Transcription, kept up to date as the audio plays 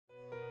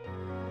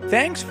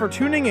Thanks for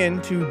tuning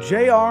in to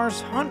JR's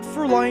Hunt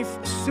for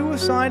Life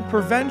Suicide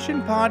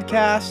Prevention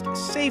Podcast,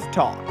 Safe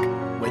Talk,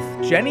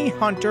 with Jenny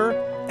Hunter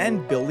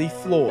and Billy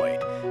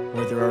Floyd,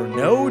 where there are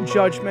no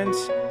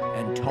judgments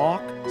and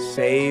talk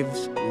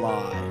saves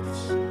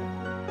lives.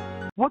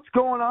 What's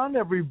going on,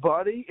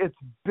 everybody? It's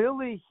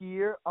Billy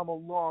here. I'm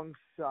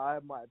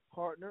alongside my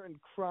partner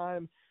in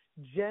crime,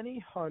 Jenny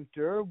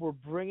Hunter. We're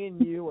bringing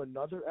you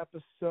another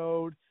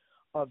episode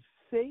of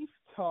Safe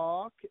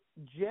Talk.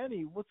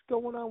 Jenny, what's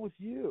going on with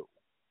you?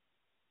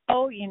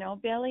 Oh,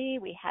 Billy,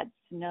 we had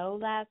snow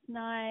last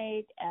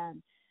night,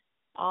 and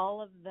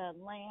all of the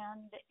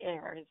land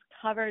is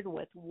covered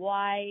with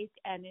white,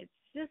 and it's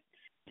just,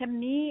 to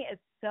me,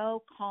 it's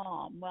so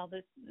calm. Well,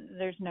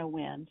 there's no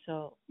wind,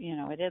 so,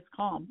 it is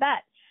calm,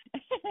 but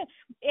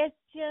it's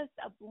just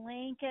a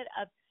blanket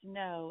of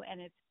snow,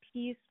 and it's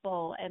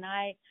peaceful, and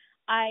I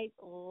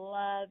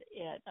love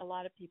it. A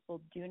lot of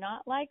people do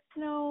not like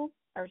snow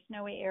or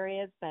snowy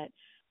areas, but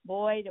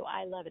boy, do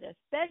I love it,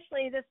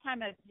 especially this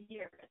time of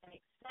year. I'm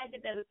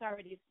excited that it's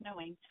already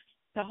snowing,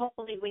 so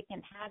hopefully we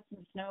can have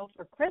some snow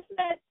for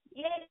Christmas.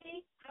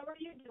 Yay! How are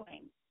you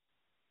doing?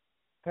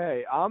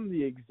 Hey, I'm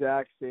the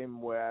exact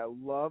same way. I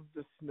love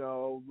the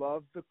snow,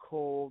 love the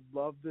cold,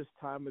 love this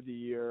time of the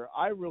year.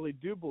 I really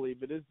do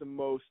believe it is the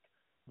most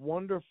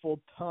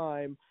wonderful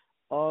time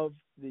of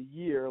the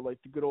year,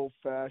 like the good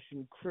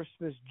old-fashioned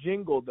Christmas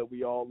jingle that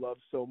we all love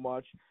so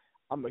much.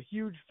 I'm a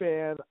huge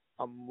fan.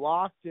 I'm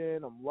locked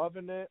in. I'm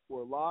loving it.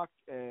 We're locked,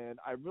 and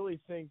I really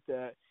think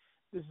that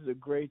this is a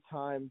great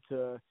time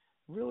to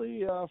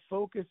really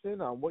focus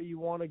in on what you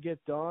want to get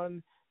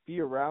done, be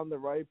around the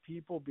right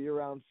people, be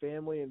around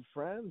family and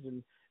friends,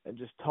 and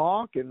just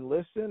talk and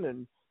listen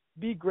and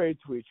be great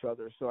to each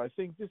other. So I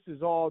think this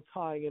is all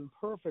tying in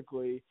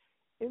perfectly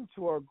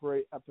into our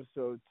great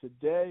episode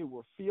today.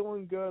 We're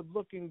feeling good,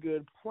 looking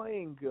good,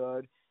 playing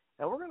good,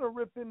 and we're going to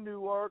rip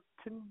into our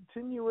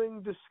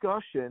continuing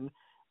discussion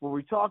where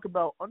we talk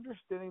about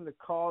understanding the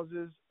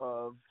causes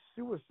of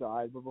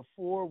suicide. But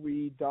before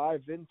we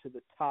dive into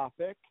the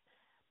topic,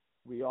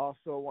 we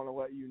also want to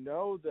let you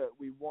know that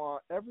we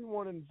want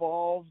everyone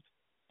involved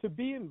to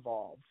be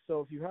involved.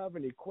 So if you have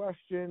any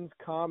questions,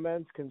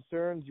 comments,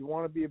 concerns, you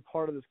want to be a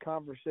part of this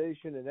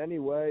conversation in any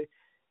way,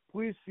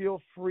 please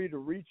feel free to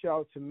reach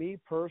out to me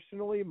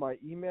personally. My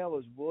email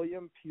is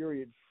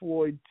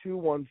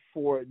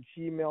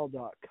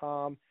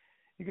william.floyd214@gmail.com.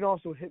 You can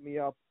also hit me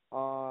up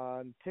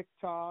on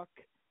TikTok,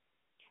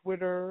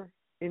 Twitter,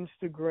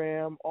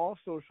 Instagram, all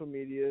social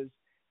medias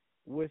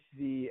with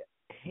the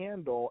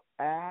handle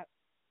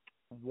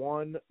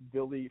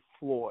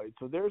 @1BillyFloyd.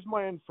 So there's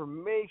my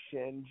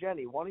information.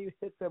 Jenny, why don't you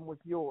hit them with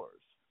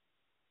yours?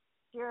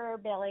 Sure,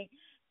 Billy.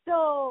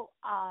 So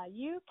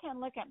you can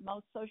look at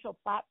most social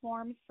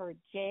platforms for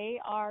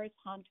JR's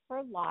Hunt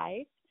for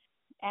Life,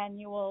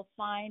 and you will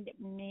find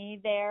me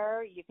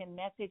there. You can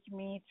message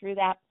me through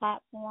that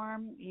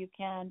platform. You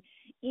can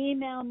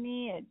email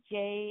me at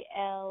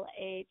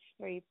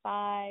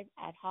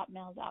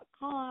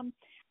jlh35@hotmail.com.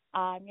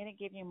 I'm going to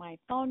give you my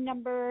phone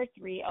number,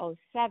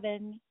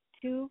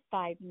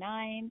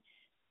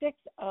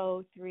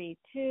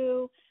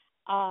 307-259-6032.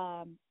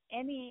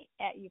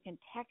 You can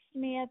text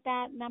me at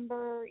that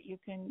number. You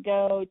can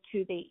go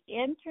to the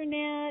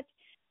internet.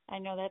 I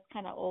know that's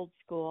kind of old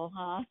school,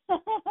 huh?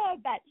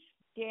 But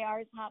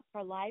JR's Hunt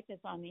for Life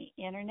is on the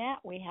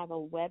internet. We have a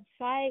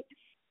website.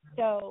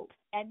 So,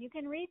 and you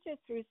can reach us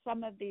through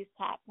some of these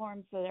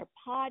platforms that our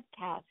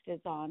podcast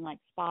is on, like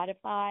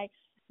Spotify.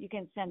 You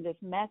can send us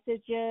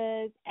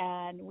messages,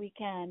 and we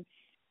can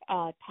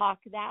talk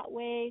that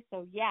way.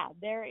 So, yeah,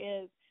 there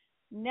is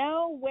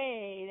no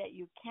way that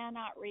you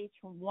cannot reach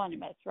one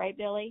of us, right,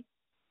 Billy?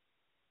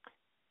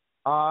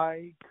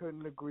 I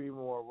couldn't agree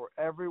more. We're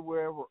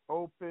everywhere. We're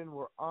open.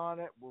 We're on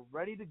it. We're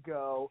ready to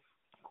go.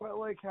 Quite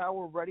like how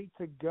we're ready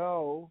to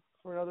go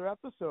for another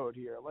episode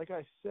here. Like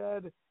I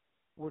said,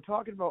 we're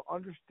talking about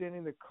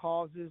understanding the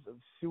causes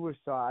of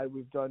suicide.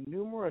 We've done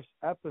numerous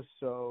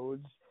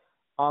episodes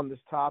on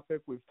this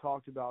topic. We've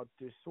talked about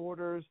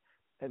disorders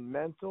and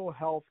mental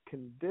health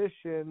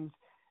conditions,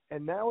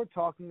 and now we're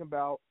talking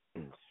about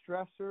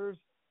stressors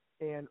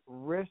and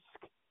risk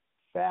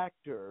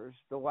factors.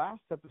 The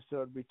last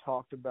episode we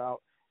talked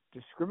about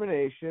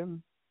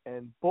discrimination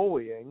and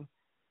bullying.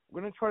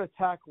 We're going to try to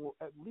tackle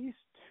at least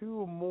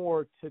two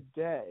more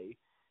today.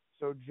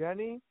 So,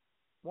 Jenny,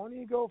 why don't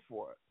you go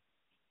for it?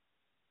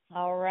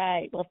 All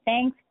right. Well,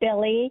 thanks,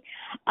 Billy.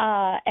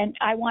 And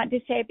I want to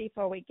say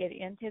before we get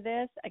into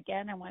this,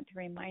 again, I want to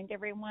remind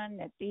everyone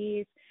that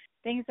these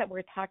things that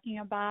we're talking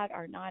about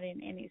are not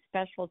in any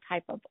special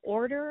type of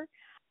order.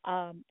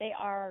 They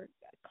are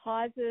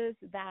causes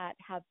that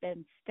have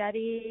been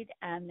studied,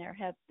 and there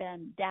have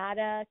been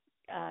data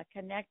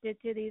connected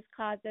to these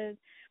causes.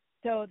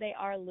 So they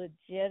are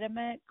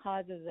legitimate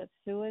causes of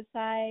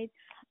suicide.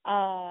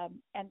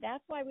 And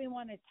that's why we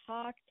want to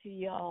talk to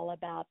y'all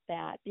about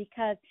that,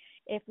 because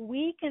if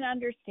we can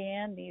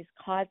understand these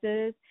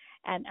causes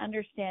and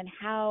understand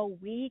how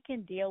we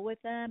can deal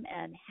with them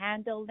and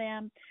handle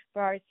them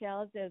for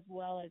ourselves as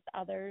well as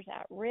others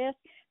at risk,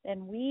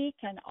 then we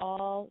can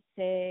all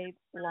save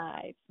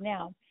lives.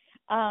 Now,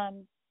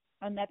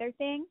 another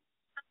thing,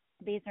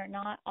 these are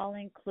not all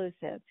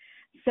inclusive.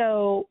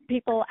 So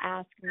people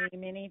ask me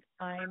many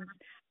times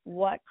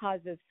what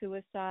causes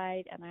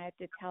suicide, and I have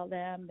to tell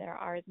them there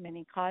are as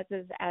many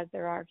causes as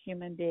there are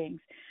human beings.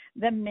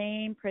 The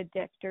main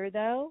predictor,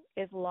 though,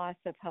 is loss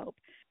of hope.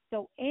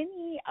 So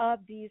any of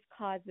these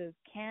causes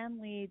can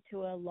lead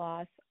to a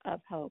loss of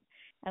hope.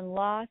 And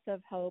loss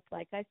of hope,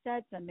 like I said,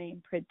 is the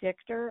main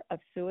predictor of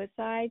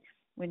suicide.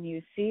 When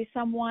you see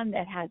someone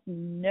that has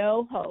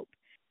no hope,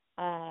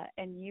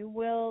 and you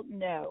will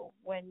know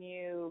when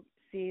you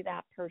see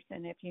that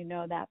person, if you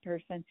know that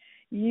person,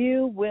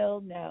 you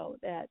will know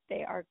that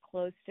they are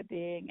close to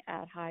being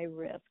at high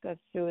risk of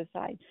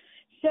suicide.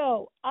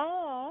 So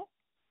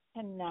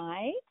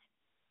tonight,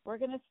 we're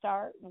going to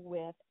start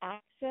with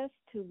access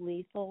to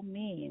lethal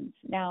means.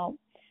 Now,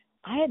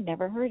 I had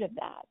never heard of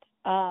that.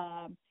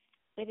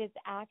 It is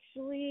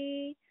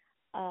actually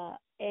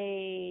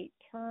a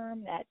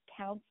term that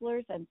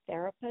counselors and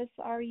therapists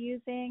are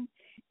using.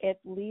 It's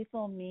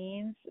lethal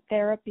means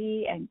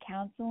therapy and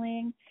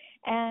counseling.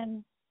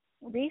 And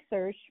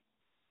research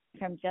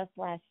from just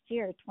last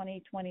year,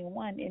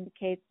 2021,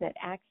 indicates that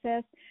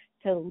access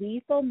to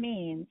lethal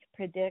means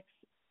predicts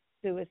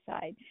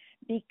suicide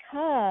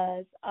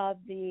because of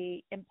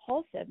the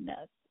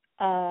impulsiveness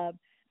of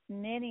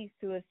many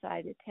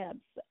suicide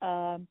attempts.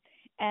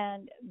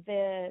 And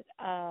the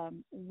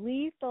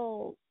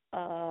lethal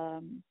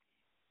I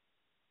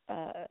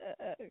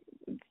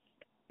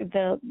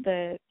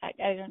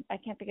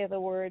can't think of the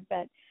word,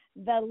 but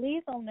the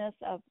lethalness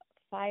of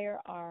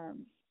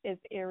firearms is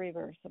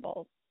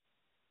irreversible,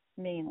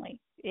 mainly.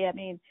 I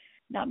mean,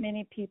 not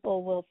many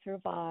people will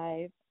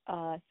survive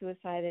a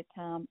suicide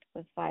attempt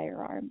with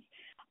firearms,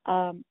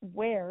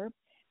 where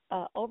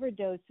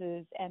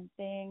overdoses and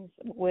things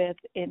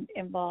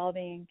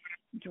involving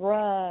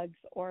drugs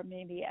or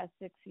maybe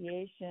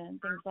asphyxiation,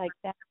 things like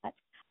that,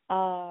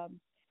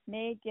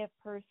 may give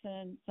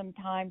person some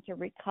time to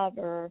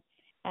recover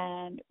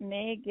and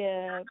may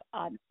give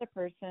the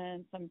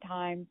person some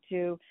time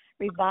to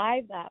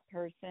revive that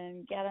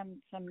person, get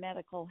them some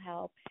medical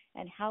help,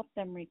 and help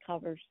them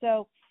recover.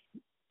 So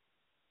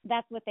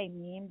that's what they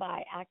mean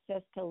by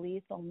access to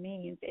lethal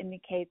means,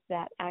 indicates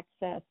that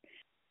access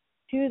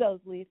to those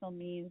lethal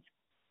means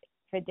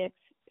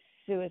predicts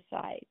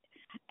suicide.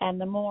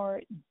 And the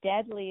more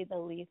deadly the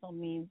lethal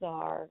means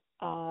are,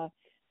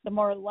 the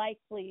more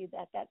likely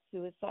that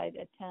suicide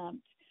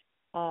attempt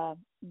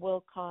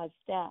will cause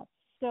death.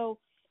 So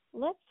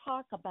let's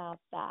talk about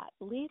that.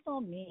 Lethal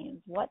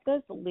means. What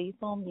does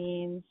lethal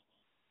means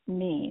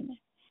mean?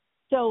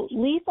 So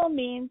lethal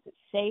means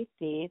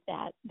safety.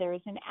 That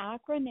there's an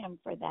acronym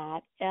for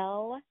that,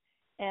 LMS.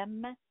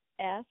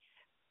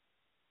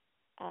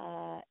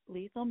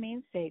 Lethal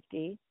means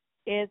safety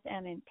is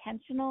an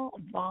intentional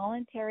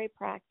voluntary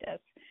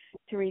practice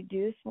to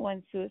reduce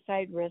one's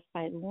suicide risk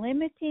by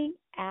limiting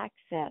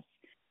access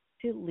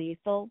to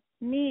lethal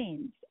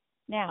means.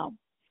 Now,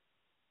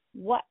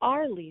 what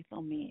are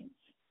lethal means?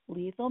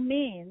 Lethal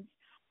means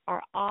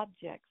are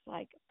objects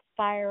like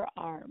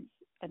firearms,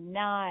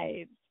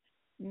 knives,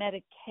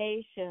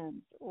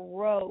 medications,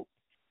 rope,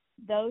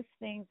 those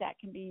things that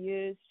can be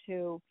used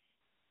to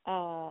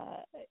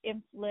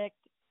inflict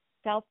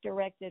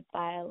self-directed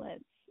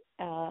violence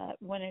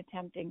when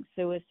attempting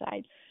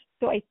suicide.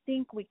 So I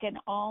think we can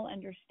all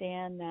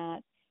understand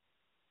that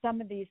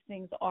some of these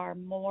things are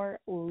more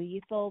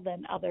lethal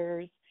than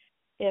others.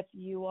 If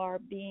you are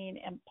being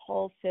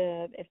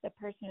impulsive, if the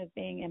person is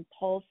being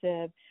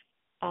impulsive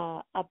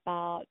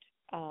about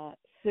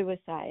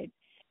suicide.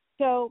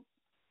 So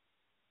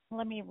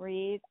let me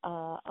read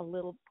a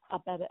little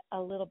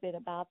bit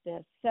about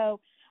this.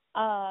 So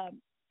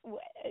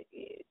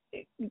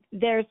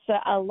there's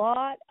a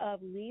lot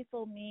of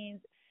lethal means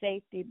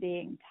safety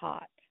being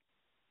taught.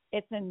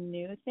 It's a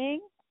new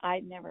thing.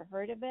 I'd never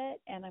heard of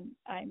it, and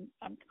I'm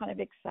kind of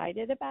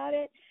excited about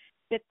it.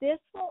 But this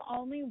will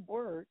only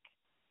work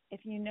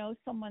if you know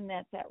someone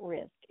that's at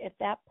risk. If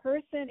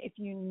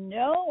you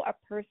know a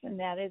person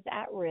that is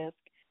at risk,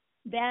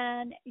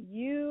 then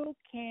you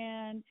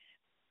can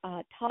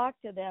talk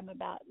to them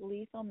about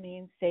lethal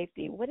means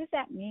safety. What does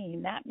that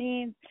mean? That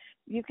means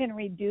you can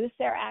reduce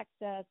their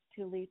access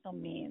to lethal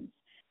means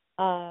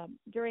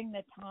during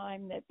the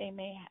time that they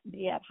may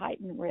be at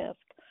heightened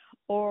risk,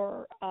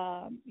 or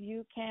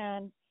you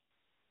can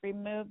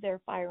remove their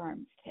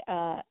firearms.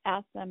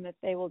 Ask them if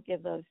they will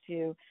give those to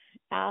you.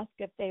 Ask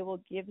if they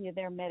will give you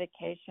their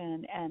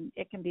medication, and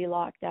it can be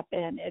locked up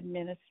and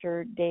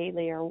administered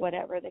daily or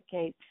whatever the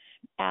case.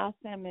 Ask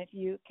them if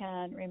you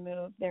can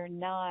remove their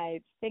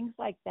knives, things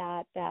like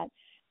that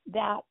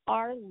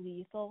are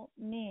lethal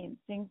means,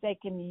 things they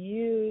can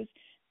use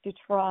to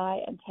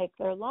try and take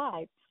their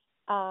lives.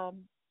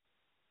 Um,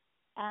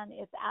 and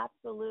it's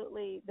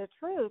absolutely the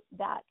truth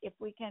that if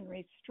we can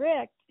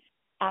restrict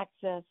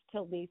access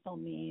to lethal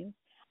means,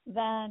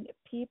 then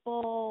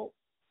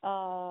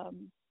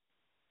um,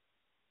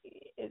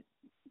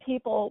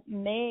 people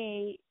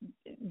may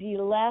be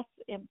less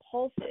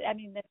impulsive. I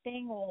mean, the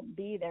thing won't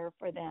be there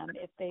for them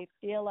if they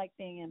feel like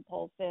being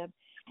impulsive.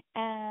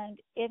 And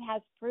it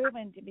has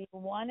proven to be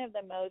one of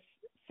the most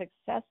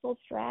successful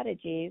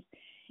strategies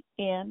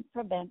in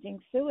preventing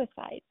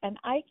suicide. And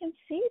I can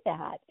see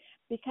that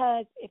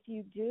because if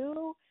you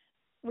do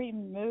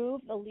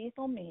remove the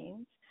lethal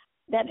means,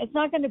 then it's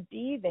not going to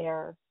be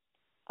there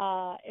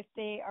if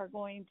they are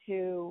going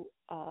to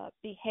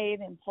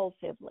behave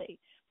impulsively.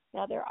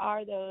 Now, there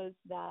are those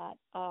that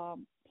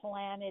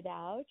plan it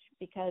out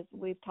because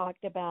we've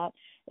talked about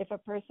if a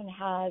person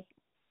has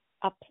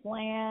a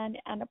plan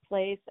and a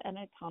place and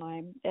a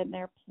time, then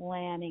they're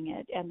planning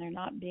it and they're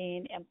not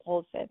being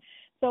impulsive.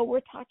 So we're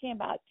talking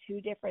about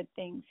two different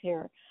things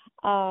here.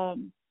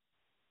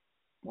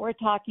 We're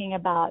talking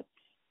about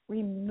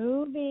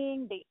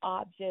removing the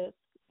objects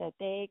that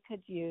they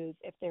could use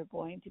if they're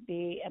going to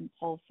be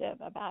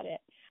impulsive about it.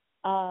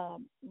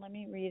 Let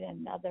me read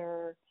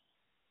another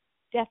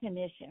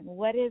definition.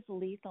 What is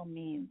lethal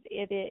means?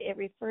 It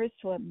refers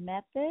to a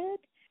method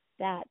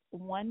that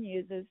one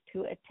uses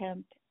to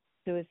attempt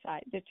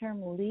suicide. The term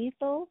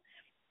lethal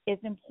is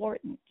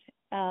important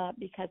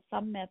because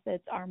some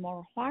methods are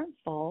more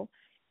harmful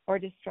or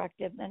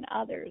destructive than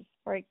others.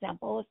 For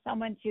example, if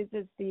someone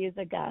chooses to use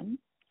a gun,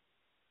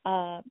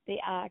 the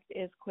act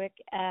is quick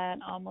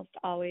and almost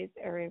always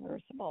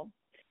irreversible.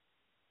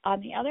 On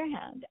the other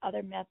hand,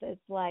 other methods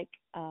like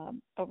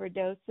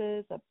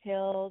overdoses of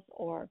pills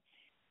or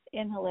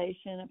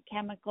inhalation of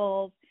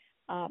chemicals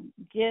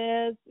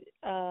gives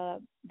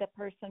the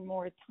person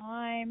more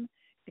time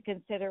to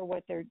consider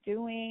what they're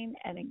doing,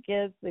 and it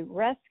gives the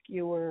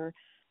rescuer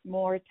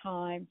more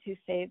time to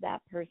save that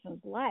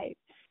person's life.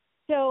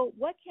 So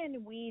what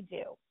can we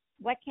do?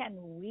 What can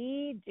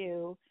we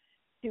do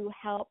to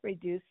help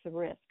reduce the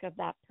risk of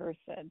that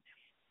person?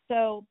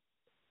 So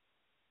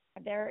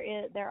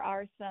there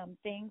are some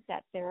things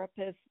that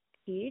therapists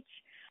teach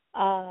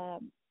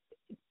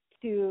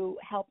to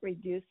help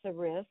reduce the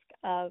risk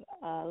of,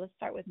 let's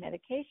start with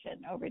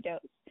medication overdose.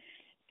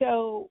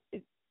 So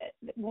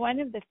one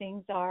of the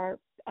things are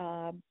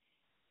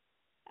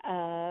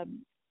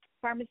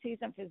pharmacies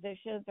and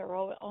physicians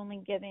are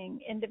only giving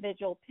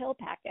individual pill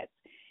packets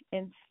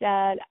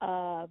instead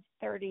of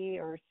 30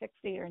 or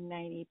 60 or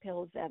 90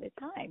 pills at a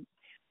time.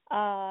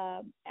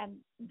 And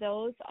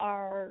those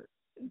are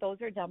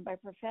done by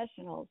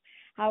professionals.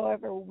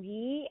 However,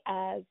 we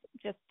as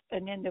just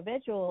an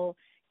individual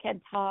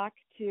can talk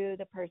to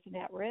the person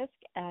at risk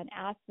and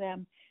ask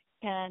them,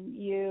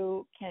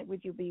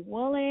 would you be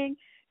willing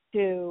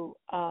to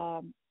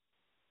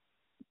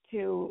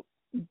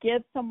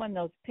give someone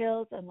those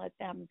pills and let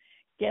them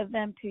give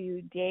them to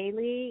you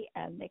daily,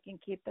 and they can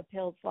keep the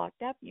pills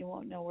locked up. You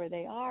won't know where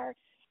they are,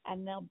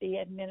 and they'll be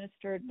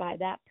administered by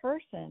that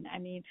person. I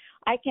mean,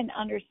 I can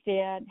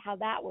understand how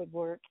that would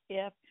work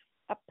if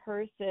a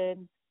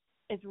person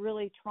is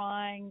really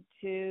trying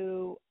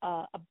to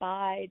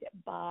abide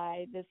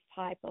by this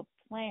type of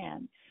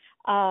plan.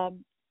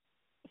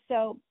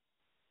 So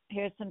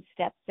here's some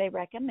steps they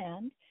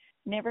recommend.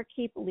 Never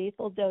keep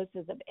lethal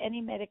doses of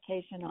any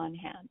medication on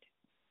hand.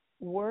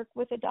 Work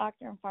with a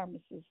doctor and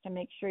pharmacist to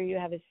make sure you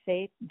have a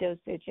safe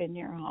dosage in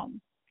your home,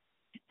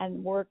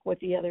 and work with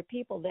the other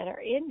people that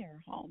are in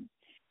your home.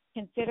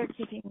 Consider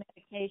keeping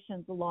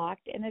medications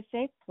locked in a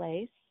safe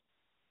place.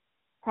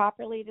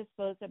 Properly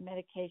dispose of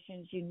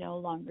medications you no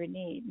longer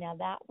need. Now,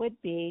 that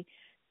would be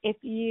if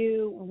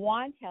you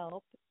want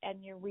help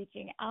and you're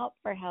reaching out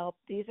for help,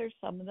 these are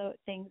some of the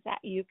things that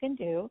you can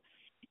do.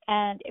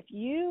 And if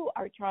you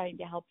are trying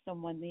to help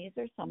someone, these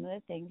are some of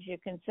the things you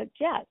can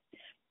suggest.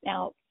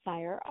 Now,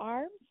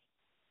 firearms,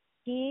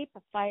 keep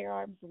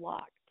firearms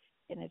locked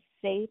in a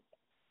safe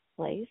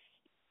place,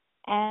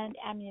 and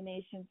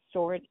ammunition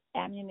stored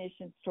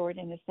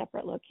in a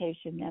separate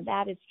location. Now,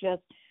 that is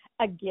just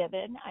a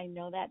given. I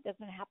know that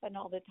doesn't happen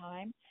all the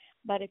time,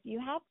 but if you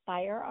have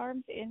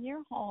firearms in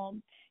your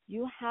home,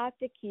 you have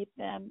to keep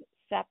them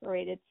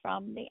separated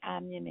from the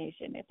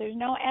ammunition. If there's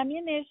no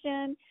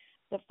ammunition,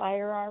 the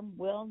firearm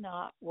will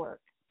not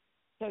work.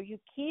 So you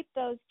keep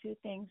those two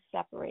things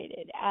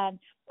separated. And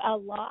a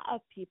lot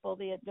of people,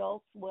 the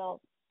adults,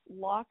 will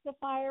lock the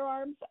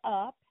firearms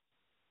up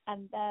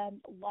and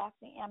then lock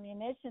the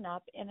ammunition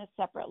up in a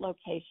separate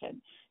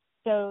location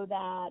so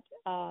that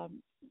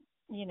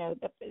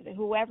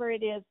whoever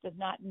it is does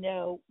not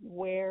know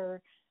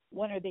where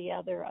one or the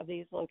other of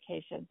these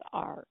locations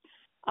are.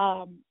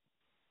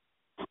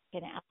 You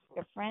can ask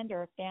a friend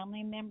or a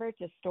family member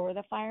to store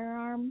the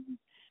firearm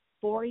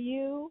for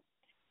you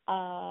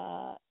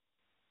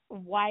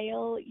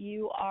while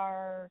you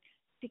are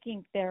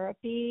seeking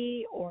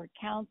therapy or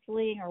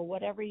counseling or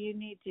whatever you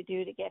need to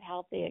do to get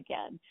healthy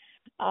again.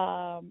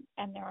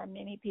 And there are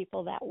many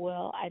people that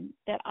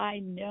I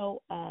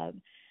know of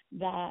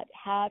that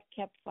have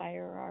kept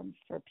firearms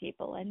for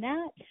people. And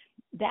that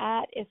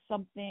that is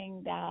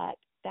something that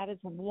is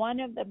one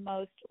of the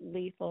most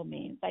lethal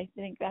means. I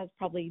think that's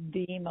probably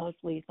the most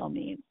lethal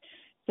means.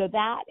 So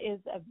that is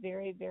a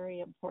very, very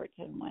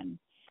important one.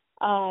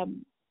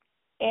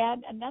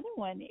 And another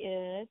one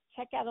is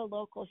check out a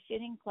local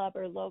shooting club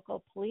or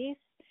local police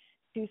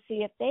to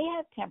see if they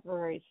have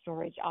temporary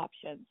storage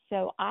options.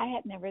 So I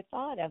had never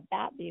thought of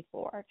that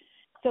before.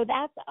 So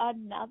that's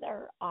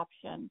another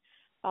option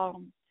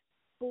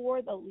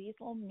for the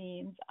lethal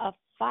means of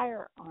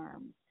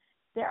firearms.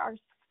 There are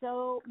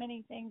so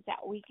many things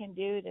that we can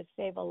do to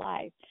save a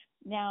life.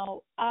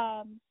 Now,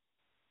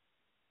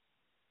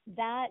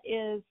 that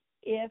is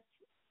if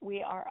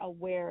we are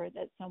aware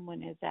that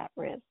someone is at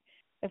risk.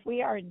 If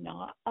we are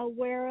not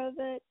aware of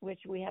it,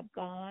 which we have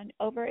gone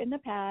over in the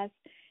past,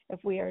 if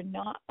we are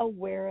not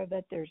aware of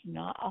it, there's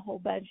not a whole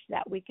bunch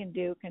that we can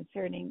do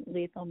concerning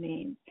lethal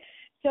means.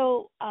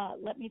 So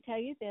let me tell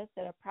you this,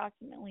 that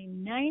approximately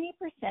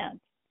 90%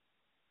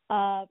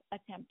 of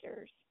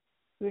attempters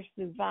who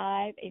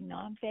survive a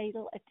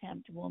non-fatal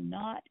attempt will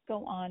not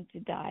go on to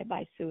die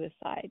by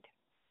suicide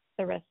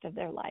the rest of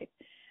their life.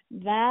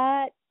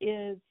 That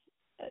is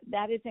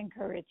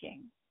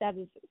encouraging. That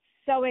is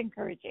so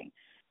encouraging.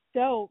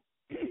 So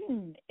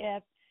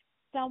if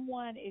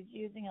someone is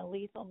using a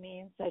lethal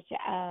means such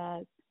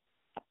as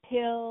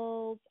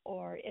pills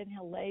or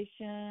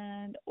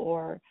inhalation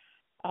or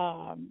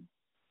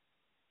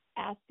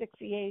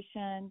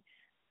asphyxiation,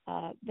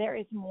 there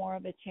is more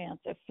of a chance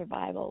of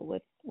survival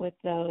with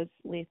those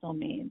lethal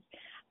means.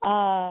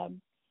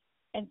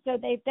 And so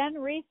they've done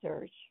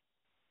research,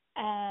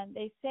 and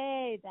they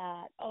say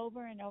that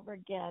over and over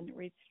again,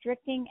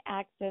 restricting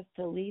access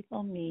to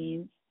lethal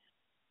means,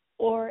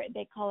 or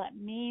they call it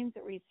means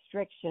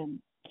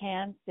restriction,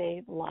 can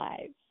save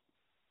lives.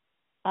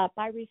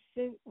 By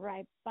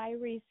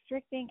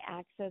restricting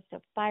access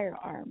to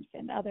firearms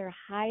and other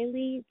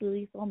highly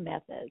lethal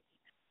methods,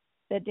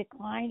 the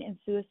decline in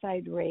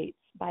suicide rates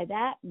by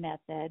that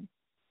method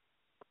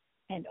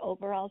and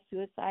overall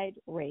suicide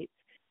rates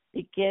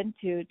begin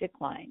to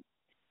decline.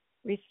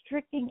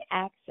 Restricting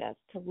access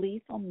to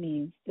lethal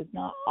means does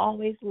not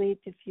always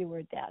lead to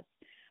fewer deaths,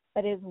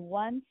 but is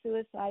one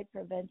suicide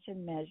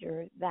prevention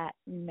measure that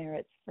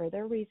merits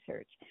further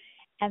research.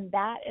 And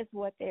that is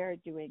what they are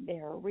doing. They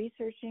are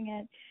researching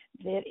it.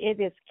 That it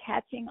is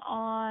catching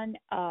on.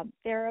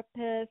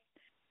 Therapists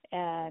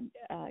and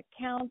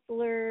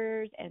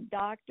counselors and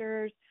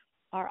doctors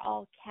are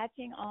all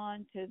catching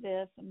on to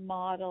this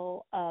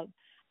model of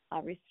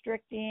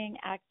restricting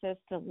access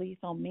to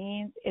lethal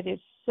means. It is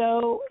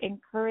so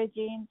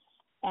encouraging,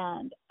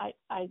 and I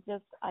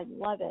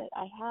love it.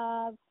 I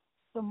have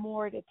some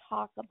more to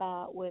talk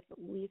about with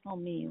lethal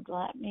means.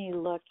 Let me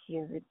look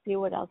here and see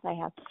what else I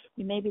have.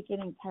 You may be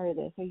getting tired of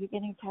this. Are you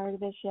getting tired of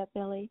this yet,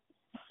 Billy?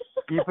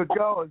 Keep it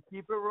going.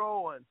 Keep it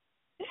rolling.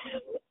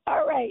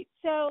 All right.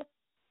 So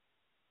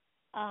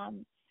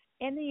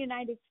in the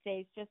United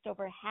States, just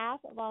over half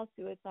of all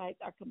suicides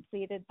are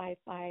completed by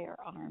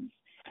firearms.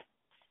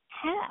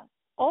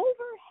 Over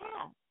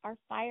half are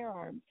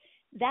firearms.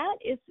 That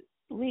is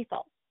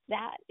lethal.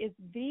 That is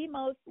the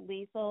most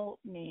lethal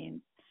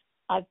means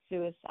of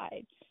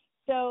suicide.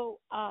 So,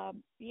 there are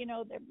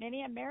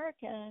many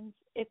Americans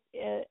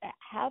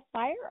have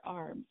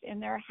firearms in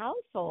their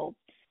households,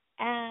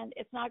 and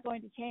it's not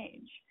going to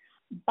change.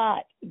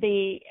 But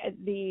the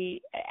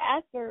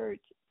effort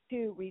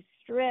to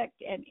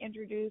restrict and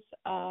introduce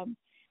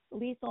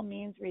lethal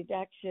means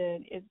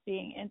reduction is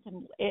being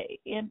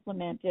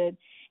implemented,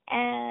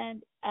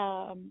 and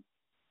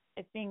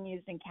it's being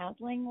used in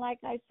counseling, like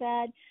I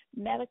said,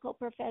 medical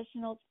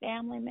professionals,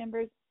 family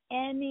members,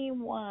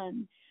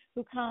 anyone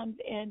who comes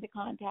into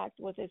contact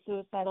with a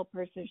suicidal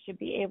person should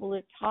be able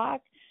to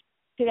talk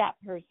to that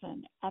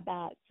person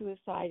about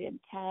suicide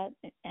intent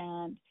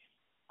and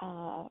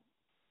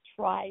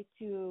try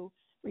to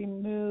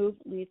remove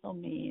lethal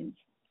means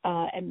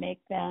and make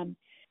them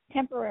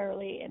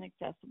temporarily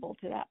inaccessible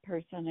to that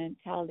person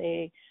until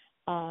they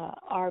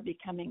are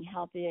becoming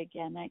healthy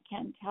again. I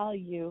can tell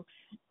you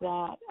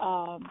that,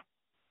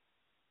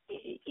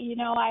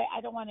 I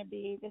don't want to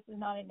be, this is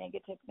not a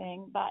negative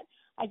thing, but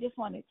I just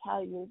want to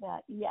tell you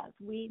that, yes,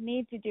 we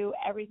need to do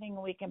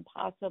everything we can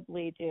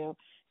possibly do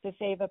to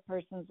save a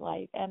person's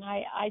life. And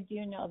I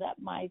do know that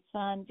my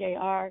son,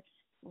 JR,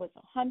 was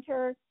a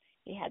hunter.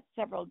 He had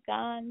several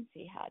guns.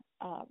 He had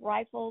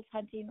rifles,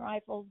 hunting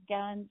rifles,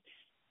 guns,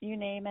 you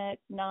name it,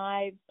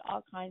 knives,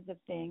 all kinds of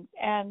things.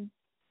 And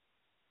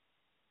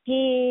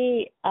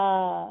he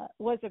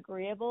was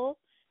agreeable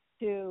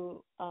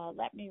to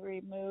let me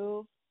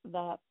remove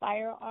the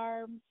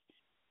firearms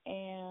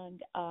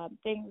and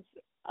things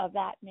of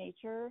that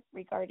nature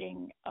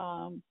regarding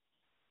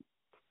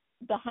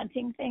the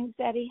hunting things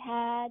that he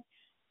had.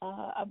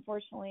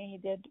 Unfortunately, he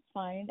did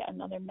find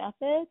another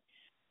method.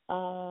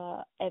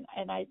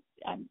 And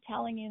I'm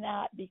telling you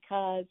that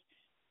because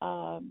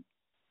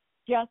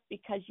just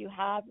because you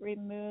have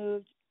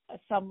removed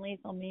some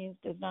lethal means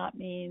does not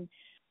mean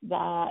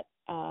that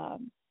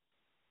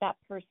that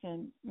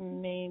person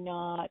may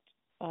not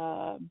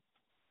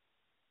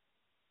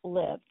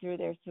live through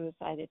their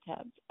suicide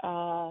attempt.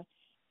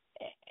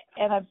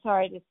 And I'm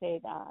sorry to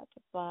say that,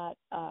 but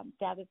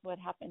that is what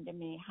happened to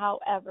me.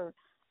 However,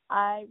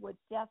 I would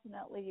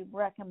definitely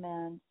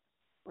recommend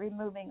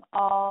removing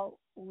all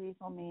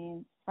lethal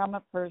means from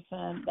a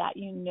person that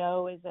you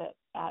know is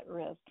at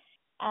risk.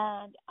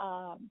 And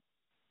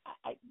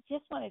I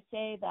just want to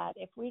say that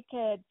if we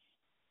could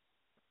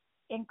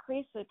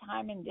increase the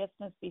time and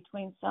distance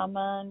between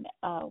someone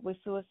with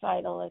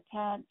suicidal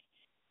intent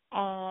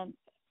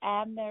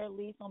and their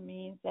lethal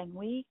means, then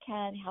we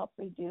can help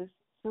reduce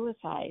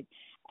suicide.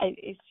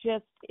 It's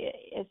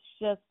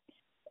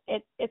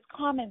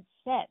common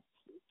sense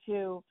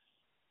to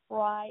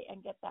try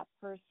and get that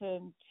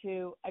person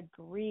to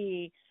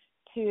agree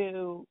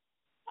to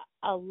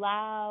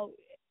allow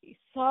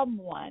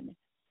someone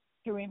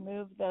to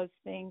remove those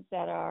things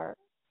that are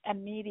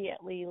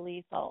immediately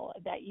lethal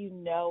that you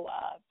know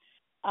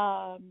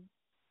of.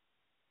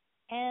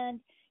 And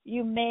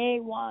you may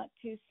want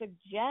to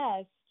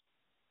suggest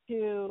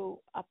to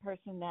a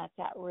person that's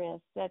at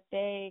risk that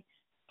they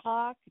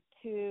talk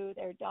to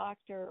their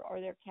doctor or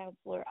their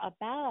counselor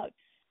about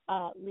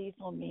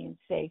lethal means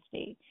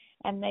safety,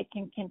 and they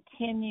can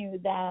continue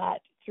that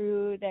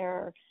through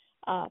their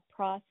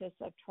process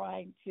of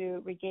trying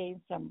to regain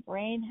some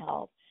brain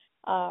health,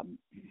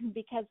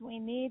 because we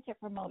need to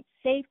promote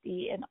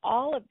safety in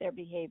all of their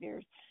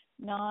behaviors,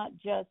 not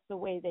just the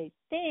way they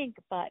think,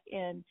 but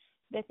in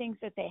the things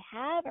that they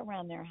have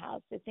around their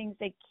house, the things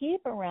they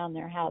keep around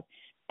their house.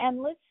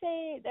 And let's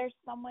say there's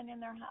someone in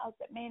their house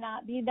that may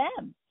not be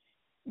them.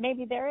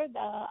 Maybe they're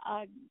the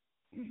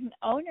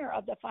owner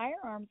of the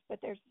firearms, but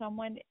there's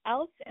someone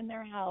else in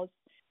their house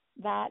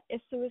that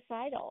is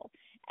suicidal.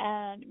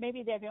 And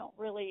maybe they don't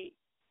really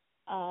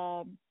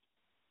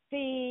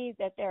see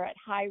that they're at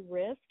high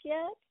risk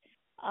yet.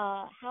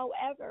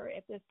 However,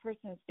 if this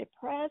person is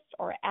depressed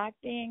or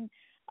acting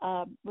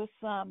with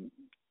some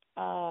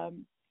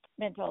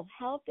mental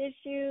health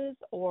issues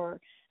or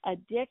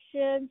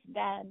addictions,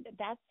 then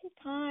that's the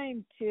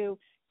time to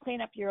clean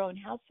up your own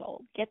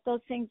household. Get those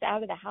things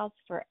out of the house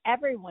for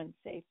everyone's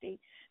safety,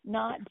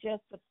 not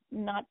just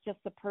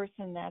the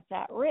person that's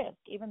at risk,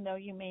 even though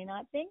you may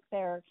not think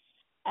they're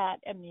at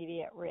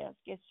immediate risk.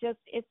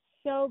 It's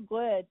so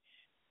good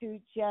to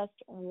just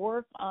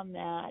work on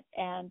that.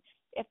 And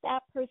if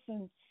that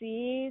person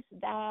sees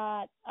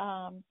that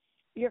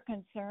you're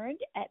concerned,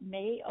 it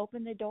may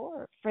open the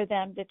door for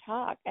them to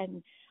talk.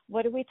 And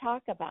what do we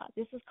talk about?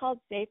 This is called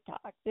Safe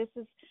Talk. This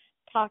is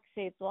Talk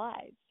Saves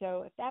Lives.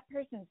 So if that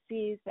person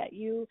sees that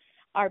you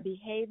are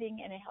behaving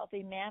in a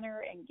healthy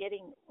manner and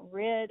getting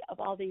rid of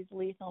all these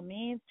lethal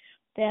means,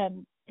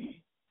 then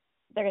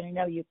they're going to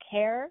know you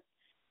care,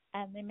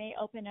 and they may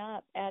open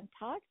up and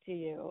talk to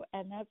you.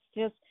 And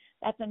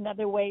that's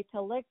another way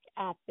to look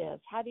at this.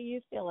 How do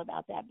you feel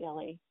about that,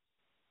 Billy?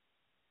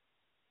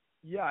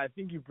 Yeah, I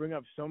think you bring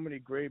up so many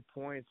great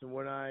points. And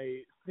when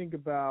I think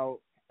about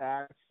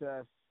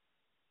access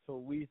to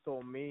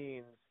lethal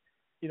means,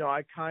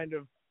 I kind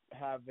of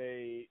have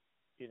a,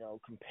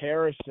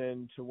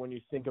 comparison to when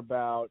you think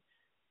about,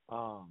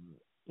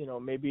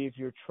 maybe if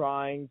you're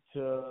trying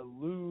to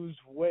lose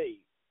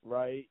weight,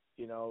 right?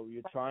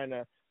 You're trying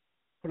to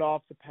put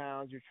off the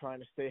pounds, you're trying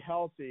to stay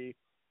healthy.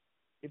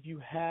 If you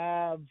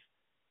have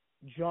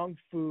junk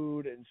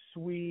food and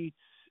sweets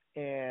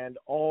and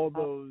all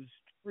those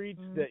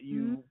treats that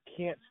you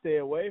can't stay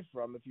away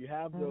from, if you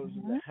have those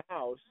in the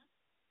house,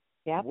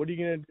 what are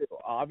you going to do?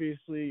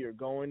 Obviously, you're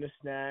going to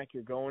snack,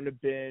 you're going to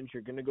binge,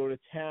 you're going to go to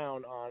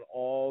town on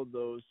all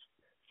those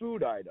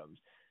food items.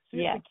 So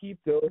you have to keep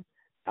those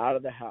out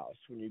of the house.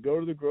 When you go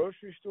to the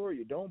grocery store,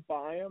 you don't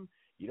buy them,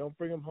 you don't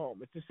bring them home.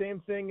 It's the same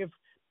thing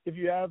if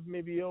you have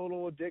maybe a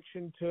little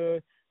addiction to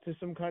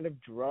some kind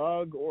of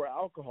drug or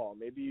alcohol.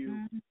 Maybe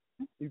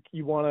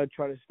you want to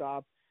try to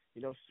stop,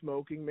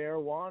 smoking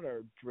marijuana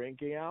or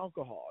drinking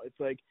alcohol. It's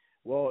like,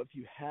 well, if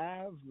you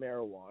have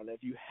marijuana,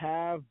 if you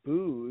have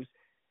booze,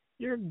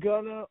 you're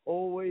gonna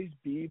always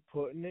be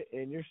putting it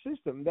in your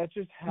system. That's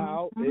just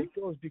how it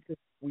goes, because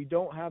we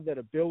don't have that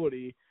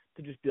ability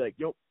to just be like,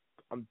 yo,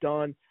 I'm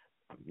done.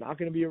 I'm not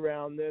gonna be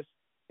around this,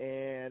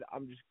 and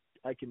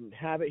I can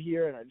have it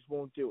here and I just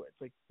won't do it.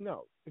 It's like,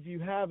 no, if you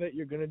have it,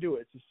 you're gonna do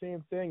it. It's the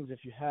same things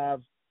if you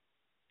have,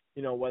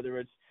 whether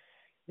it's,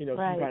 some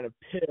kind of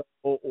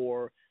pill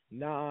or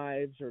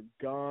knives or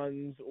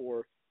guns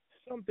or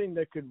something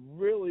that could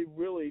really,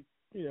 really,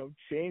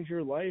 change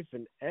your life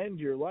and end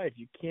your life.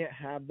 You can't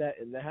have that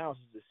in the house.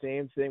 It's the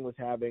same thing with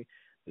having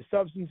the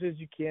substances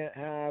you can't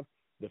have,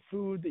 the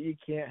food that you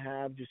can't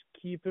have. Just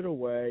keep it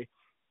away,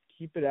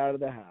 keep it out of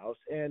the house.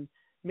 And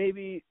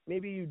maybe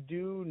you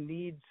do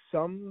need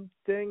some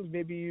things.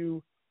 Maybe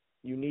you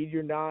need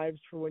your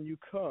knives for when you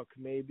cook.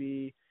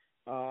 Maybe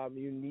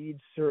you need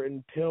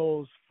certain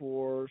pills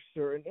for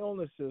certain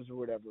illnesses or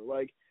whatever.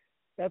 Like,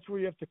 that's where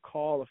you have to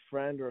call a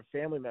friend or a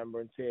family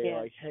member and say,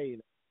 like, hey,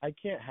 I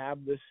can't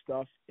have this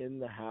stuff in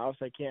the house.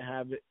 I can't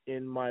have it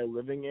in my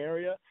living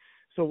area.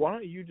 So why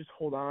don't you just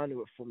hold on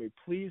to it for me?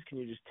 Please, can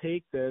you just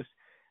take this?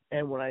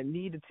 And when I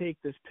need to take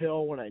this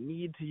pill, when I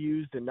need to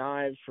use the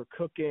knives for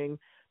cooking,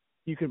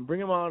 you can bring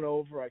them on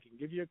over. I can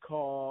give you a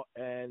call,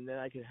 and then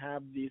I can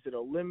have these at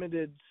a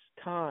limited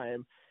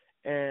time,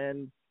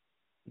 and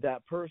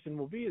that person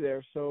will be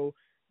there. So,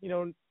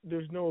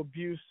 there's no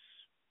abuse,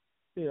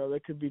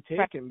 that could be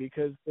Right. taken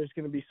because there's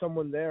going to be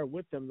someone there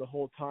with them the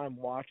whole time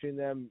watching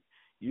them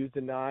use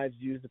the knives,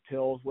 use the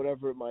pills,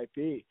 whatever it might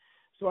be.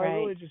 So I Right.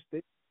 really just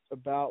think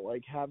about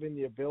like having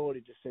the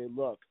ability to say,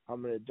 look,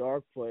 I'm in a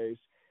dark place.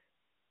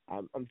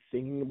 I'm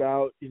thinking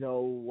about,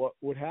 what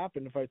would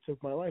happen if I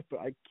took my life, but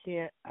I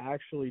can't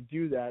actually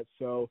do that.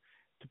 So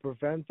to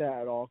prevent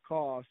that at all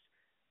costs,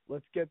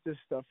 let's get this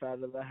stuff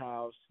out of the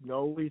house.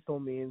 No lethal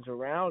means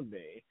around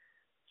me.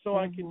 So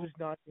I can Mhm. just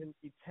not even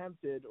be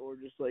tempted or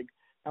just like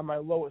at my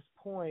lowest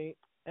point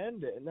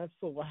end it. And that's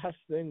the last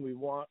thing we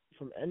want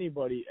from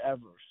anybody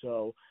ever.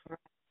 So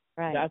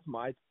Right. that's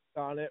my take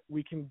on it.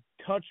 We can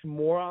touch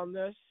more on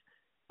this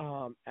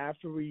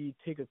after we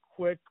take a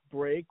quick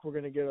break. We're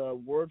going to get a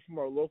word from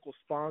our local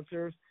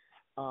sponsors,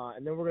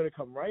 and then we're going to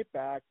come right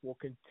back. We'll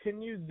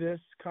continue this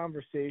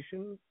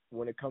conversation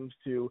when it comes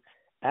to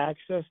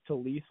access to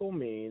lethal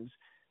means,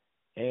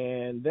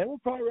 and then we'll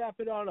probably wrap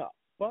it on up.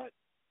 But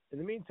in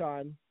the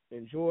meantime,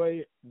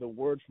 enjoy the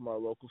word from our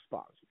local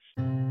sponsors.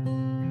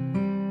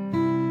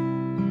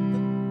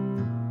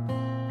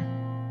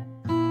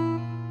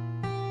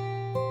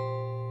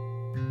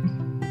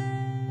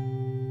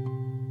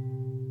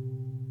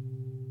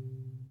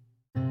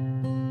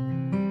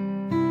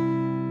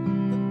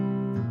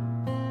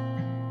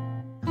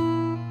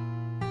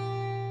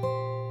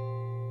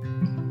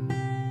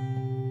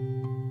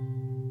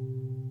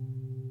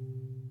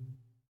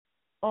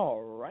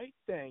 All right,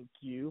 thank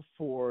you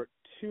for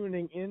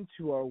tuning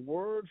into our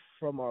word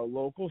from our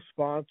local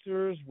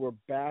sponsors. We're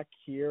back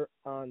here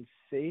on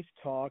Safe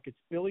Talk. It's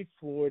Billy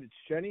Floyd, it's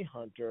Jenny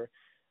Hunter.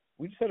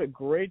 We just had a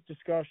great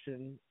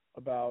discussion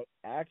about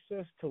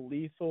access to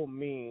lethal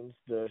means.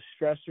 The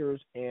stressors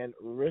and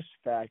risk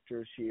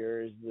factors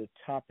here is the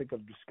topic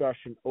of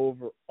discussion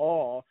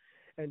overall.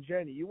 And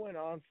Jenny, you went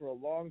on for a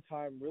long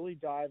time, really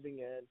diving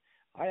in.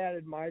 I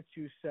added my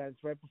 2 cents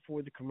right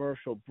before the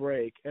commercial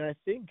break, and I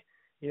think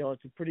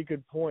it's a pretty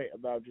good point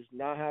about just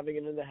not having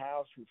it in the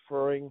house,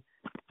 referring,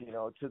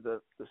 to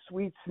the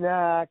sweet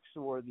snacks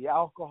or the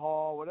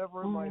alcohol,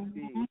 whatever it might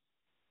be.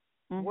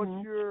 Mhm. What's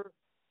Mhm.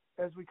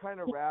 as we kind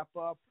of wrap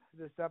up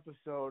this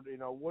episode,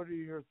 what are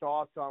your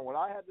thoughts on what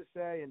I had to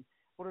say, and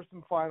what are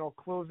some final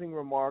closing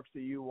remarks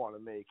that you want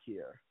to make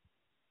here?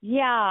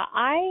 Yeah,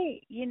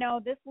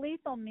 this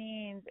lethal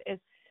means is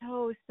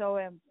so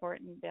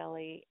important,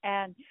 Billy.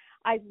 And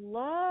I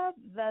love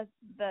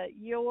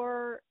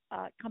your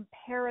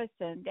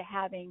comparison to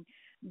having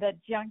the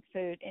junk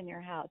food in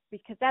your house,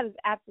 because that is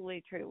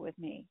absolutely true with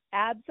me.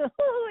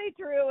 Absolutely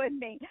true with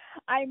me.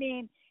 I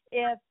mean,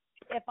 if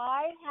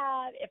I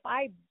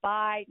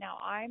buy, now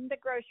I'm the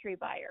grocery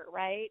buyer,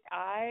 right?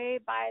 I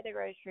buy the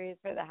groceries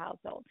for the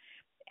household.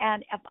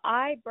 And if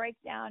I break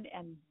down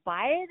and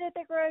buy it at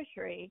the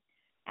grocery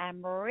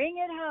and bring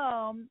it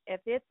home,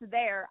 if it's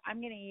there,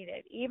 I'm going to eat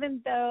it,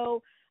 even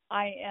though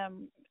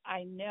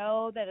I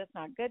know that it's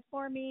not good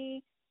for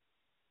me.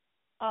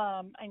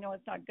 I know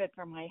it's not good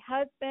for my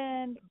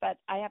husband, but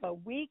I have a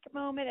weak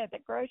moment at the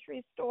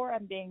grocery store.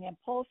 I'm being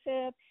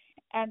impulsive.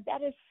 And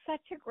that is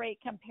such a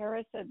great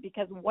comparison,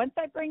 because once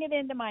I bring it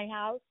into my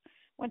house,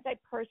 once I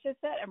purchase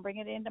it and bring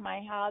it into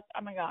my house,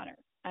 I'm a goner.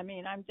 I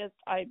mean, I'm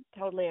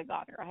totally a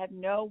goner. I have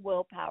no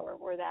willpower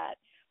where that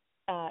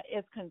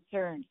is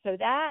concerned. So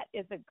that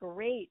is a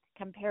great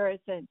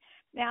comparison.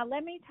 Now,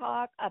 let me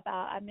talk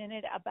about a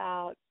minute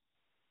about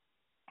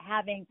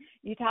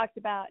you talked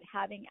about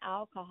having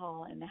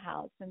alcohol in the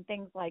house and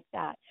things like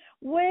that,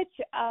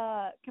 which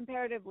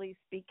comparatively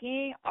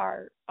speaking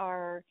are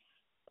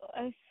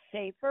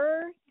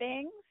safer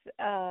things.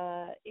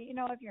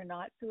 If you're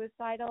not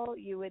suicidal,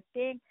 you would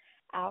think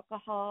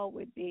alcohol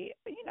would be,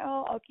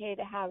 okay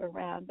to have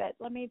around. But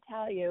let me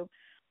tell you,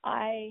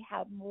 I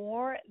have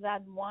more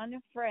than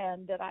one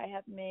friend that I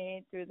have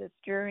made through this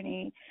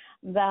journey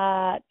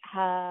that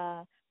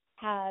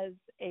has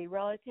a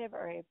relative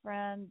or a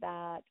friend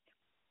that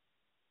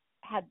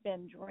had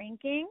been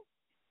drinking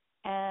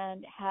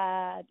and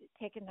had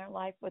taken their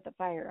life with a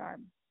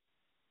firearm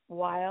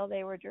while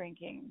they were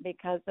drinking,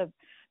 because of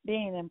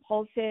being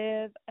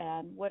impulsive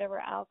and whatever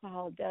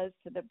alcohol does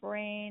to the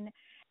brain.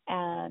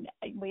 And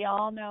we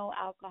all know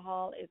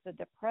alcohol is a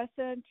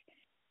depressant.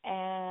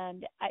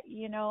 And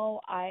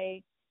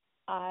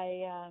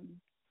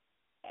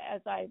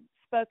as I've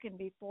spoken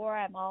before,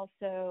 I'm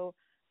also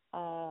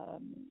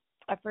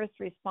a first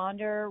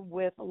responder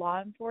with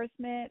law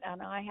enforcement,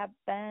 and I have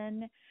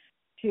been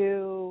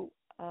to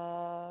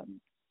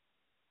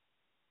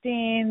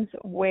scenes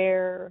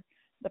where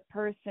the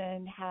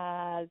person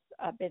has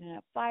been in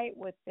a fight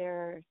with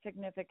their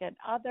significant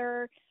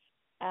other,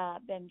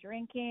 been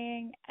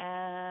drinking,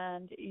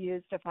 and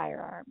used a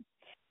firearm.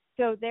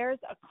 So there's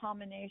a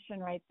combination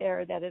right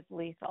there that is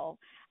lethal.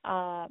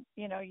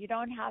 You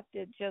don't have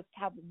to just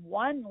have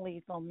one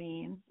lethal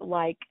means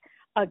like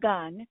a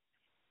gun.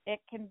 It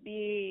can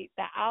be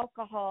the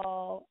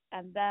alcohol,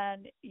 and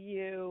then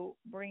you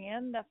bring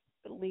in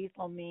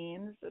lethal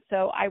means.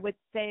 So I would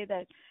say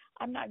that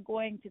I'm not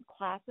going to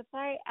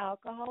classify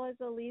alcohol as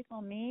a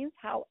lethal means.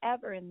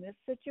 However, in this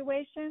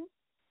situation,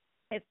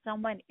 if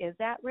someone is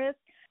at risk,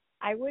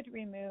 I would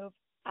remove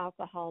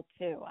alcohol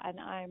too. And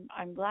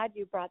I'm glad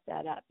you brought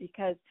that up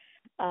because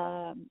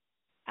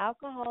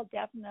alcohol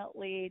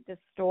definitely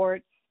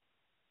distorts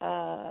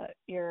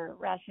your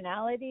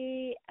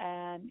rationality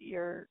and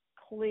your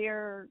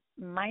clear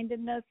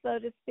mindedness, so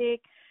to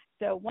speak.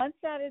 So once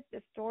that is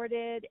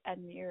distorted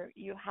and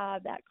you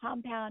have that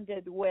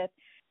compounded with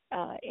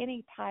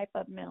any type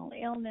of mental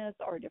illness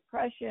or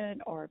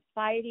depression or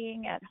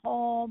fighting at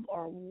home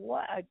or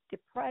what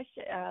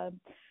depression,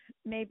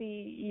 maybe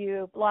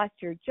you've lost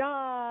your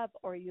job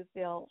or you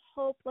feel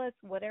hopeless,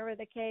 whatever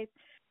the case.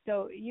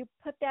 So you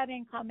put that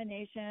in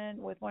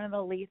combination with one of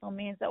the lethal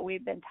means that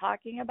we've been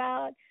talking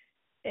about.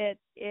 It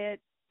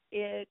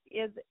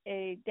is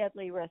a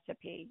deadly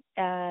recipe,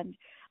 and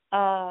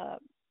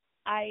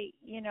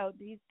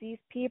these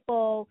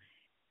people,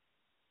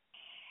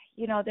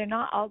 they're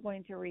not all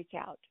going to reach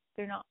out.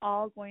 They're not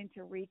all going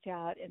to reach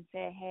out and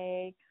say,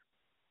 hey,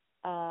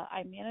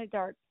 I'm in a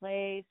dark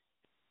place.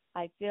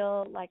 I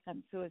feel like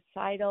I'm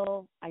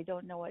suicidal. I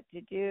don't know what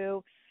to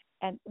do.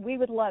 And we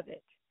would love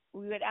it.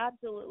 We would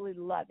absolutely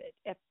love it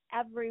if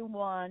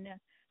everyone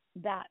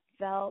that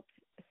felt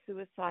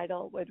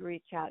suicidal would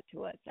reach out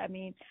to us. I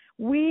mean,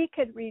 we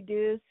could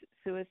reduce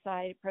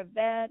suicide,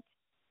 prevent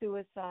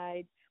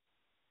suicide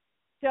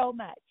so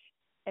much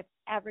if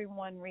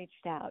everyone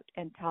reached out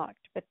and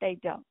talked, but they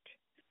don't.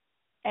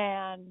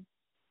 And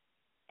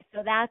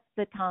so that's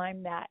the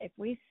time that if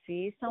we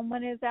see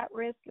someone is at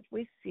risk, if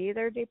we see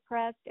they're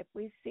depressed, if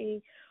we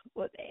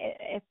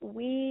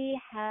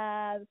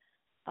have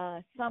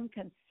some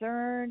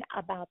concern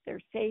about their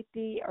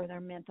safety or their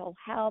mental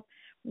health,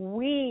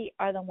 we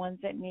are the ones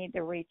that need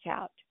to reach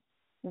out.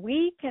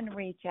 We can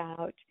reach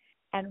out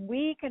and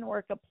we can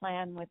work a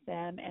plan with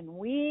them, and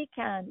we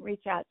can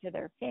reach out to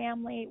their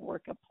family,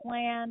 work a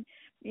plan.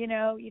 You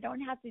don't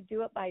have to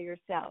do it by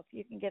yourself.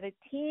 You can get a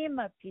team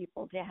of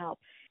people to help.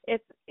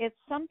 It's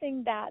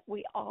something that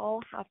we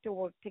all have to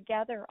work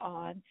together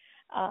on.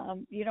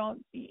 You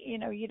don't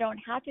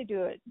have to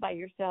do it by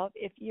yourself.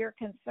 If you're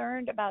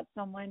concerned about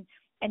someone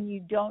and you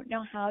don't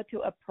know how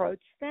to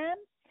approach them,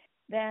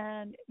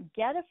 then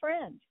get a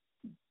friend.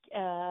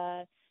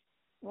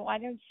 Why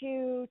don't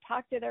you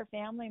talk to their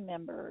family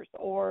members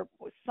or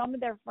some of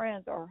their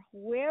friends or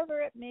whoever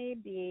it may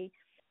be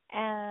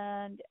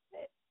and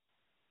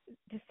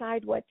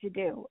decide what to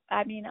do?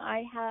 I mean,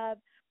 I have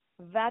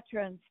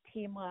veterans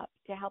team up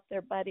to help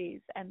their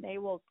buddies, and they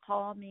will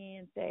call me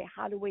and say,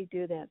 how do we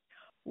do this?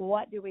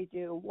 What do we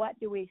do? What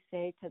do we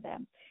say to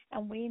them?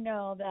 And we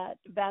know that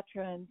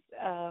veterans,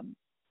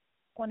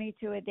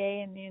 22 a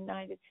day in the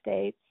United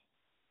States,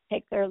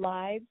 take their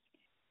lives.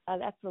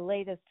 That's the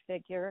latest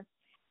figure.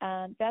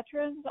 And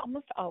veterans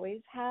almost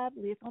always have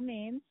lethal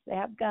means. They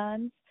have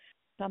guns.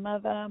 Some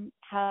of them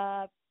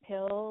have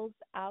pills,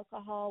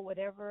 alcohol,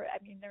 whatever. I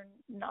mean, they're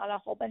not a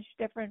whole bunch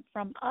different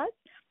from us.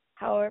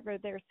 However,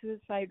 their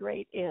suicide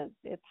rate is.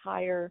 It's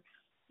higher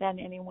than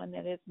anyone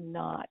that is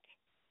not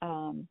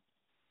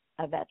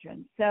a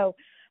veteran. So,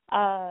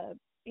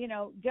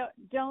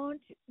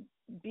 don't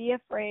be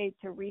afraid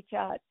to reach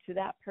out to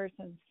that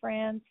person's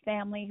friends,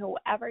 family,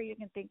 whoever you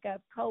can think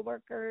of,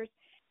 coworkers,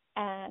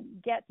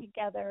 and get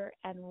together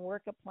and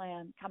work a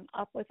plan, come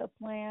up with a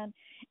plan,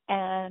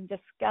 and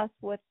discuss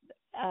with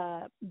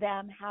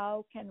them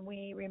how can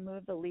we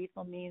remove the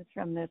lethal means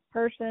from this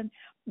person,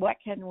 what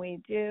can we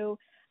do.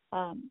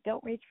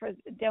 Don't wait for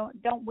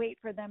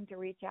them to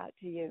reach out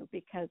to you,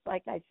 because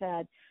like I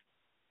said,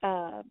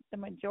 the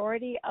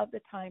majority of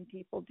the time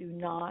people do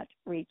not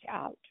reach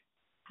out.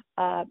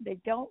 They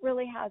don't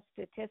really have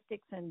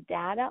statistics and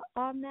data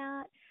on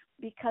that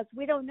because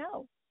we don't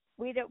know.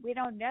 We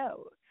don't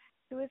know.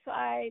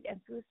 Suicide and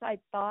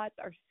suicide thoughts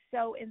are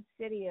so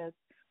insidious.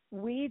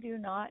 We do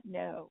not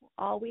know.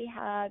 All we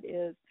have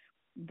is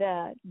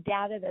the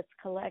data that's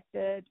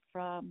collected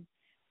from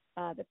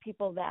the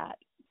people that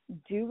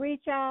do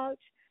reach out,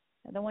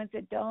 and the ones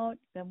that don't,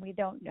 then we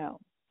don't know.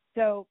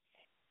 So,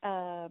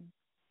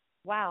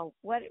 wow,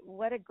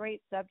 what a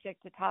great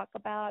subject to talk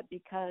about,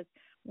 because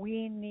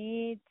we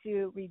need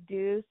to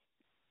reduce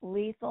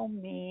lethal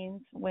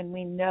means when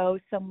we know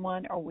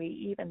someone or we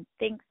even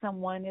think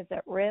someone is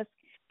at risk.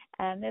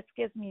 And this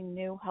gives me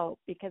new hope,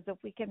 because if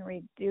we can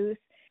reduce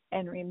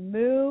and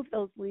remove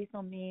those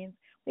lethal means,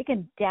 we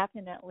can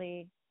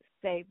definitely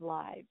save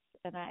lives.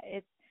 And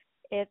I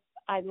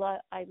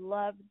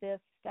love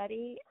this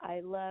study.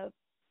 I love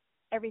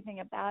everything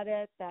about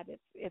it, that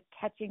it's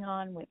catching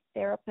on with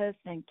therapists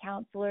and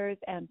counselors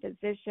and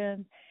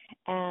physicians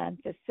and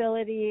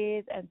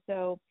facilities. And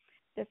so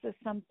this is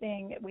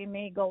something we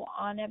may go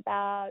on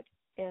about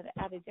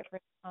at a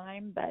different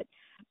time, but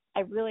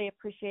I really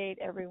appreciate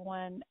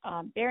everyone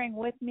bearing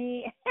with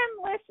me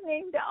and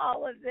listening to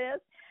all of this.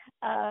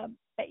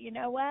 But you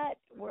know what?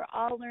 We're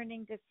all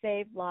learning to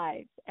save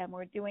lives, and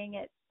we're doing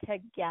it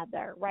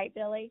together. Right,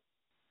 Billy?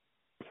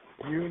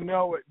 You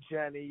know it,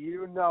 Jenny.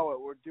 You know it.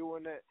 We're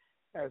doing it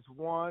as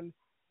one.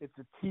 It's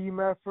a team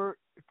effort.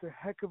 It's a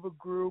heck of a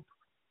group.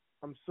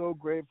 I'm so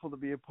grateful to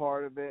be a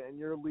part of it, and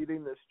you're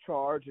leading this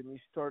charge, and you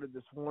started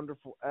this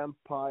wonderful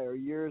empire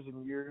years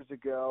and years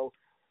ago.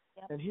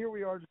 Yep. And here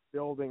we are just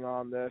building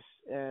on this,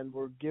 and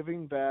we're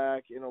giving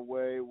back in a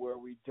way where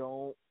we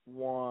don't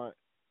want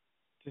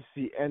to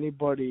see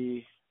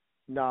anybody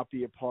not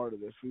be a part of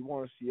this. We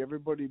want to see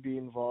everybody be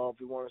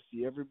involved. We want to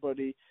see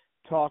everybody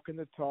talking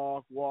the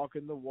talk,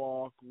 walking the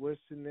walk,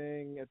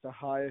 listening at the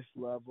highest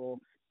level,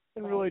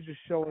 and really just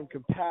showing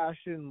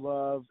compassion,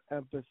 love,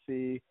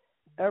 empathy,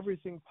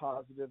 everything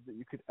positive that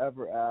you could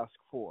ever ask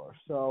for.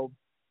 So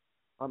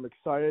I'm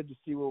excited to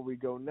see where we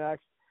go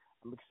next.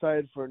 I'm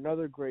excited for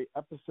another great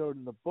episode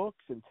in the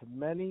books and to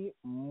many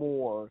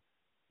more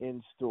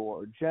in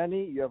store.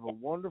 Jenny, you have a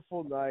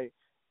wonderful night.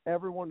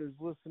 Everyone who's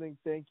listening,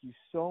 thank you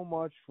so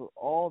much for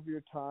all of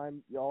your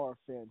time. Y'all are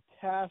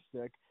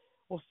fantastic.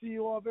 We'll see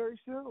you all very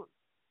soon.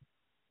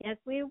 Yes,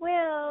 we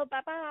will.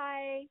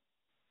 Bye-bye.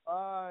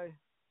 Bye.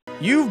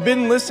 You've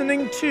been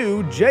listening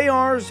to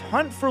JR's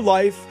Hunt for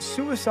Life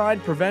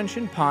Suicide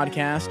Prevention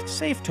Podcast,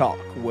 Safe Talk,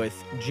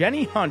 with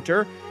Jenny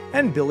Hunter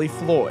and Billy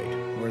Floyd,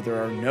 where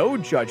there are no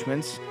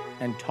judgments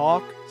and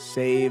talk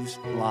saves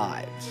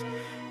lives.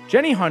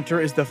 Jenny Hunter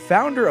is the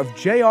founder of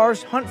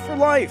JR's Hunt for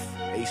Life,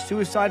 a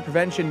suicide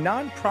prevention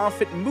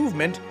nonprofit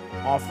movement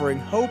offering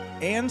hope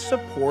and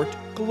support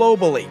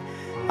globally.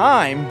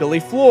 I'm Billy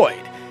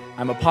Floyd.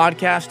 I'm a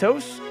podcast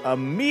host, a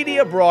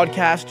media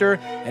broadcaster,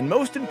 and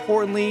most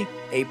importantly,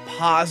 a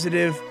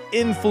positive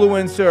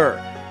influencer.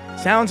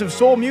 Sounds of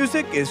Soul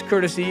music is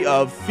courtesy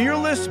of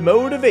Fearless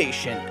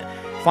Motivation.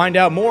 Find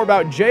out more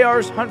about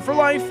JR's Hunt for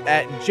Life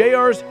at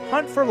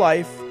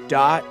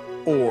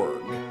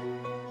jrshuntforlife.org.